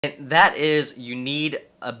And that is, you need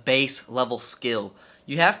a base level skill.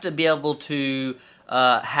 You have to be able to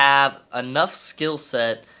have enough skill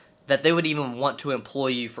set that they would even want to employ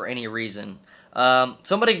you for any reason.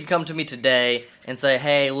 Somebody could come to me today and say,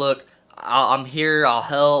 hey, look, I'm here, I'll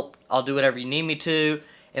help, I'll do whatever you need me to,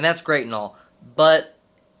 and that's great and all. But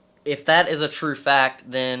if that is a true fact,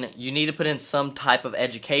 then you need to put in some type of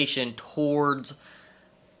education towards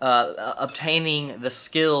obtaining the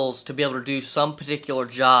skills to be able to do some particular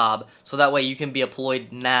job, so that way you can be employed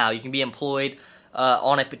now. You can be employed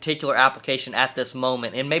on a particular application at this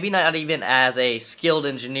moment, and maybe not even as a skilled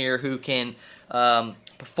engineer who can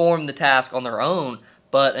perform the task on their own,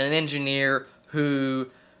 but an engineer who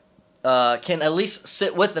can at least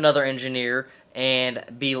sit with another engineer and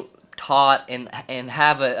be taught and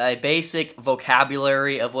have a basic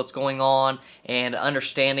vocabulary of what's going on and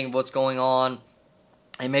understanding of what's going on,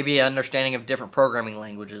 and maybe an understanding of different programming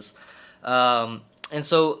languages. And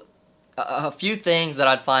so a few things that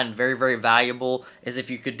I'd find very, very valuable is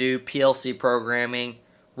if you could do PLC programming,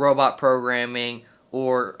 robot programming,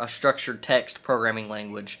 or a structured text programming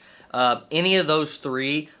language. Any of those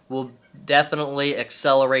three will definitely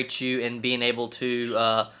accelerate you in being able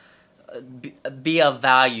to be of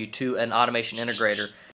value to an automation integrator.